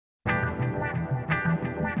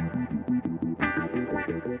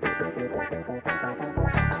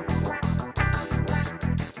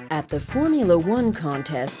the Formula One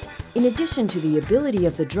contest, in addition to the ability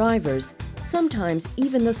of the drivers, sometimes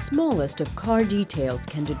even the smallest of car details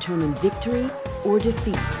can determine victory or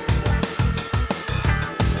defeat.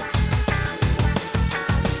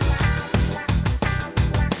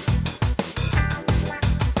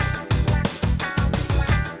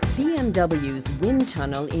 BMW's wind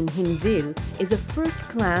tunnel in Hinwil is a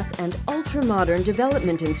first-class and ultra-modern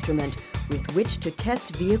development instrument with which to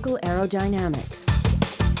test vehicle aerodynamics.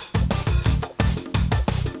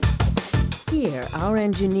 Here, our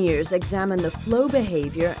engineers examine the flow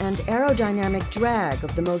behavior and aerodynamic drag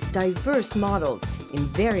of the most diverse models in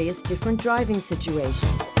various different driving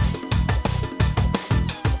situations.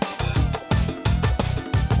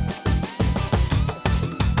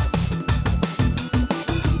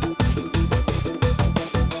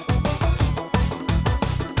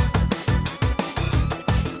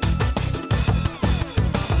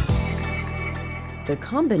 The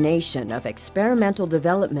combination of experimental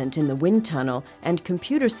development in the wind tunnel and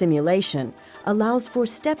computer simulation allows for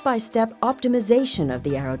step-by-step optimization of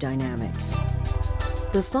the aerodynamics.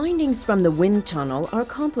 The findings from the wind tunnel are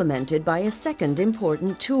complemented by a second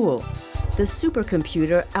important tool, the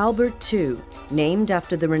supercomputer Albert II, named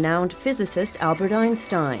after the renowned physicist Albert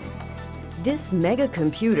Einstein. This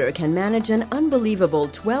mega-computer can manage an unbelievable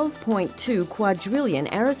 12.2 quadrillion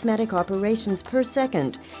arithmetic operations per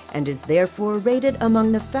second and is therefore rated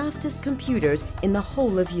among the fastest computers in the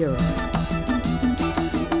whole of Europe.